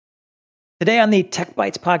Today on the Tech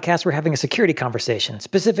Bytes podcast, we're having a security conversation,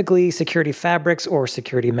 specifically security fabrics or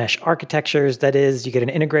security mesh architectures. That is, you get an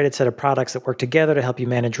integrated set of products that work together to help you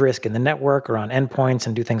manage risk in the network or on endpoints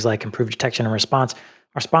and do things like improve detection and response.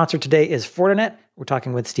 Our sponsor today is Fortinet. We're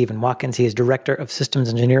talking with Stephen Watkins. He is Director of Systems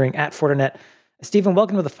Engineering at Fortinet. Stephen,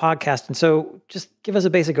 welcome to the podcast. And so just give us a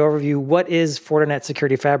basic overview. What is Fortinet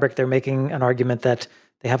Security Fabric? They're making an argument that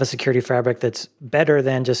they have a security fabric that's better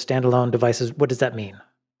than just standalone devices. What does that mean?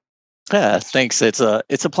 Yeah, thanks. It's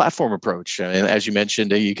a platform approach. I mean, as you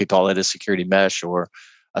mentioned, you could call it a security mesh or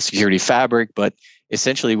a security fabric, but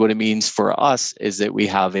essentially what it means for us is that we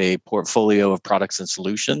have a portfolio of products and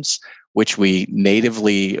solutions which we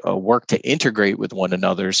natively work to integrate with one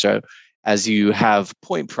another. So as you have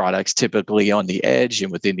point products typically on the edge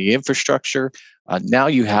and within the infrastructure, now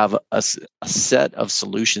you have a set of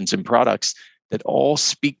solutions and products that all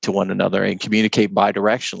speak to one another and communicate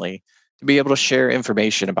bidirectionally to be able to share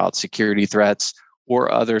information about security threats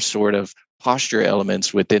or other sort of posture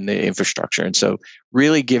elements within the infrastructure. And so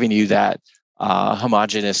really giving you that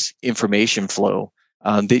homogeneous information flow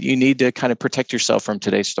that you need to kind of protect yourself from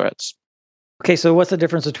today's threats. Okay, so what's the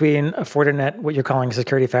difference between a Fortinet, what you're calling a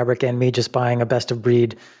security fabric, and me just buying a best of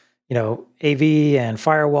breed, AV and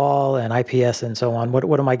firewall and IPS and so on?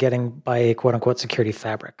 What am I getting by a quote unquote security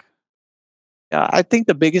fabric? I think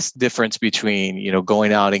the biggest difference between,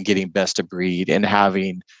 going out and getting best of breed and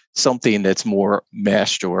having something that's more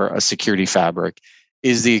meshed or a security fabric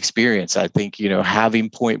is the experience. I think, having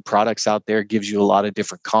point products out there gives you a lot of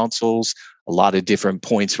different consoles, a lot of different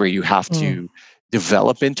points where you have to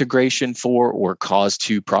develop integration for or cause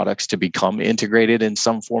two products to become integrated in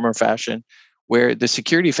some form or fashion, where the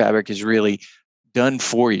security fabric is really done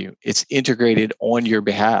for you. It's integrated on your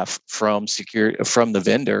behalf from the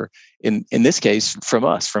vendor, in this case, from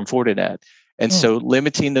us, from Fortinet. And so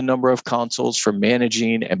limiting the number of consoles for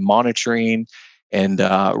managing and monitoring and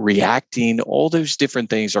reacting, all those different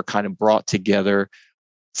things are kind of brought together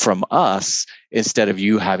from us instead of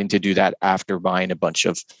you having to do that after buying a bunch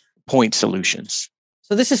of point solutions.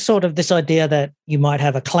 So this is sort of this idea that you might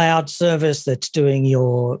have a cloud service that's doing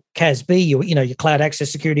your CASB, your cloud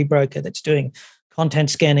access security broker that's doing content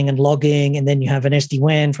scanning and logging, and then you have an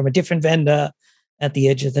SD-WAN from a different vendor at the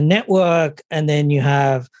edge of the network, and then you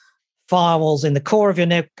have firewalls in the core of your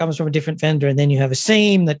network comes from a different vendor, and then you have a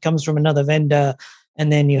SIEM that comes from another vendor,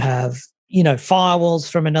 and then you have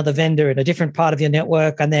firewalls from another vendor in a different part of your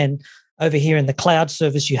network, and then over here in the cloud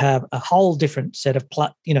service you have a whole different set of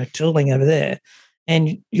tooling over there,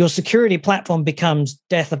 and your security platform becomes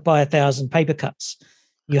death by 1,000 paper cuts.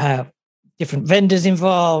 You have different vendors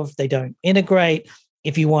involved. They don't integrate.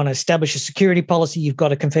 If you want to establish a security policy, you've got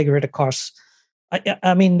to configure it across.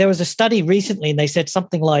 I mean, there was a study recently, and they said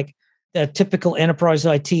something like the typical enterprise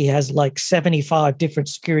IT has like 75 different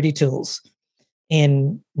security tools,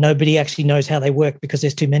 and nobody actually knows how they work because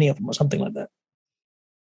there's too many of them or something like that.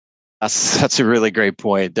 That's a really great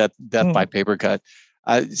point. Death by paper cut.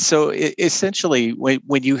 So essentially,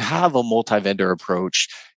 when you have a multi-vendor approach,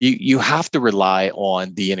 you have to rely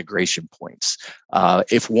on the integration points.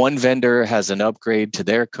 If one vendor has an upgrade to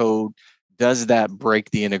their code, does that break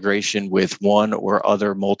the integration with one or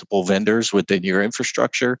other multiple vendors within your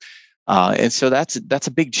infrastructure? And so that's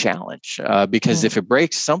a big challenge because if it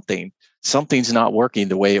breaks something's not working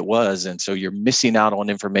the way it was. And so you're missing out on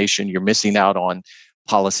information, you're missing out on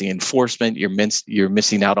policy enforcement, you're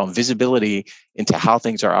missing out on visibility into how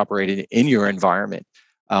things are operated in your environment.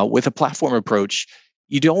 With a platform approach,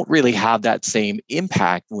 you don't really have that same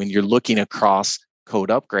impact when you're looking across code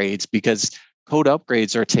upgrades because code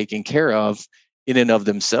upgrades are taken care of in and of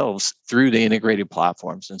themselves through the integrated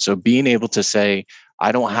platforms. And so being able to say,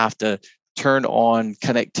 I don't have to turn on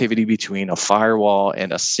connectivity between a firewall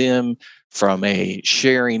and a SIEM from a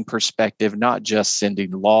sharing perspective, not just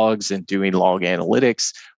sending logs and doing log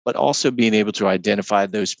analytics, but also being able to identify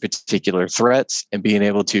those particular threats and being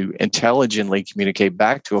able to intelligently communicate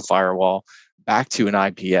back to a firewall, back to an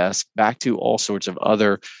IPS, back to all sorts of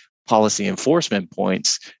other policy enforcement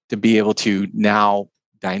points to be able to now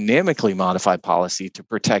dynamically modify policy to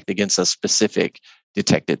protect against a specific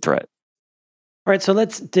detected threat. All right, so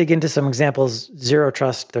let's dig into some examples. Zero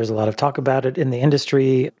trust, there's a lot of talk about it in the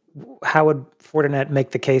industry. How would Fortinet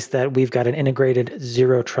make the case that we've got an integrated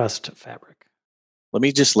zero trust fabric? Let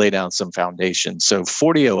me just lay down some foundation. So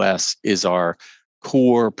FortiOS is our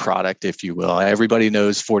core product, if you will. Everybody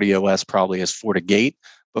knows FortiOS probably as FortiGate,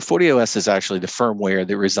 but FortiOS is actually the firmware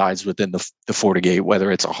that resides within the FortiGate,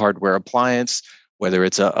 whether it's a hardware appliance, whether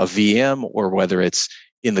it's a VM, or whether it's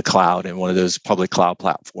in the cloud in one of those public cloud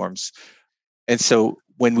platforms. And so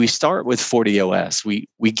when we start with FortiOS,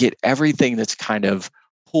 we get everything that's kind of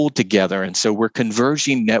pulled together. And so we're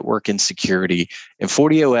converging network and security. And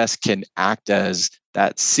FortiOS can act as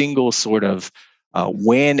that single sort of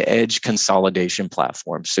WAN edge consolidation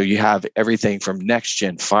platform. So you have everything from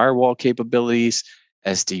next-gen firewall capabilities,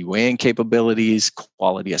 SD-WAN capabilities,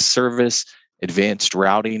 quality of service, advanced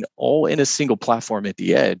routing, all in a single platform at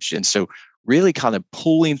the edge. And so really kind of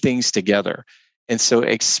pulling things together. And so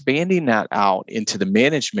expanding that out into the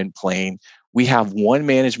management plane, we have one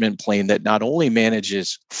management plane that not only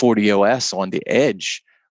manages FortiOS on the edge,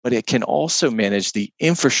 but it can also manage the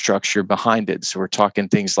infrastructure behind it. So we're talking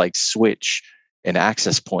things like switch and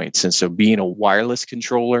access points. And so being a wireless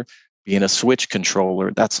controller, being a switch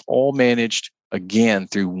controller, that's all managed again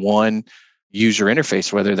through one user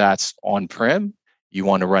interface, whether that's on-prem, you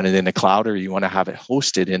want to run it in the cloud, or you want to have it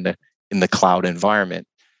hosted in the cloud environment.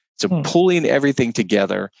 So pulling everything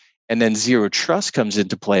together, and then zero trust comes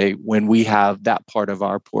into play when we have that part of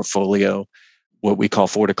our portfolio, what we call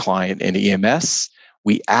FortiClient and EMS.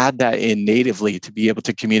 We add that in natively to be able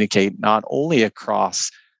to communicate not only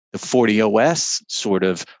across the FortiOS sort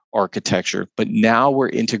of architecture, but now we're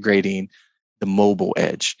integrating the mobile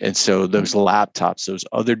edge. And so those laptops, those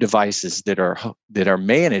other devices that are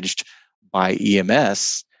managed by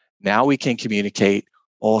EMS, now we can communicate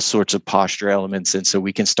all sorts of posture elements. And so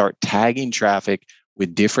we can start tagging traffic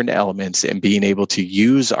with different elements and being able to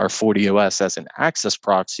use our FortiOS as an access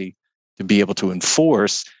proxy to be able to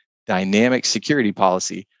enforce dynamic security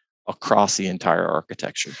policy across the entire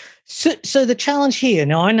architecture. So the challenge here,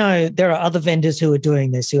 now I know there are other vendors who are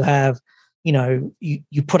doing this, who have,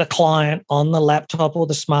 you put a client on the laptop or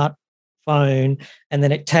the smartphone, and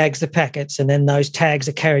then it tags the packets, and then those tags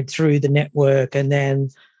are carried through the network, and then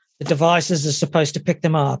the devices are supposed to pick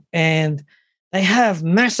them up. And they have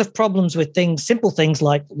massive problems with simple things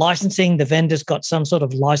like licensing. The vendor's got some sort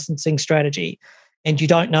of licensing strategy, and you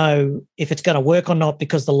don't know if it's going to work or not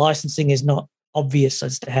because the licensing is not obvious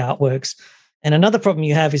as to how it works. And another problem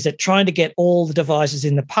you have is that trying to get all the devices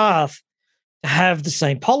in the path to have the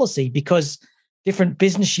same policy, because different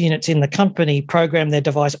business units in the company program their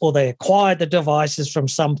device, or they acquired the devices from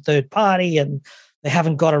some third party and they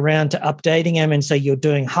haven't got around to updating them. And so you're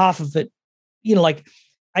doing half of it,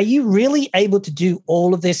 are you really able to do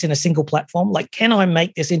all of this in a single platform? Like, can I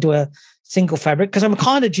make this into a single fabric? Because I'm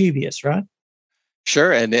kind of dubious, right?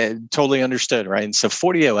 Sure, and totally understood, right? And so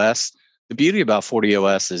FortiOS, the beauty about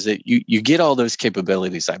FortiOS is that you get all those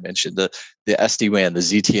capabilities I mentioned, the SD-WAN, the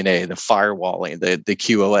ZTNA, the firewalling, the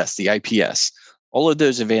QoS, the IPS, all of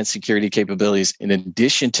those advanced security capabilities in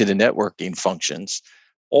addition to the networking functions.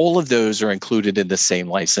 All of those are included in the same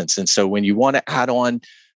license. And so when you want to add on,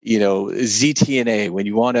 ZTNA, when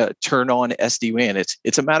you want to turn on SD-WAN,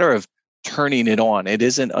 it's a matter of turning it on. It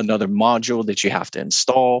isn't another module that you have to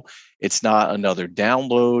install. It's not another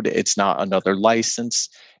download. It's not another license.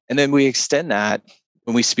 And then we extend that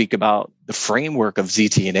when we speak about the framework of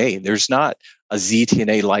ZTNA. There's not a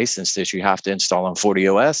ZTNA license that you have to install on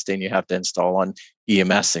FortiOS, then you have to install on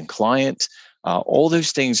EMS and client. All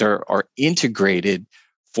those things are integrated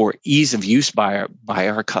for ease of use by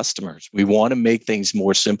our customers. We want to make things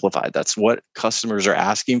more simplified. That's what customers are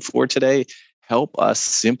asking for today. Help us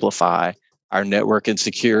simplify our network and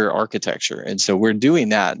secure architecture. And so we're doing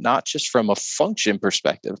that not just from a function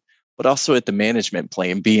perspective, but also at the management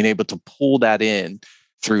plane, being able to pull that in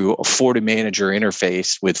through a FortiManager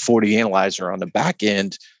interface with FortiAnalyzer on the back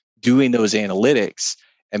end, doing those analytics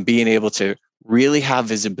and being able to really have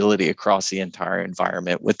visibility across the entire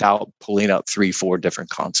environment without pulling up 3-4 different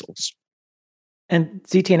consoles. And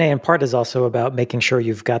ZTNA in part is also about making sure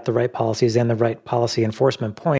you've got the right policies and the right policy enforcement points.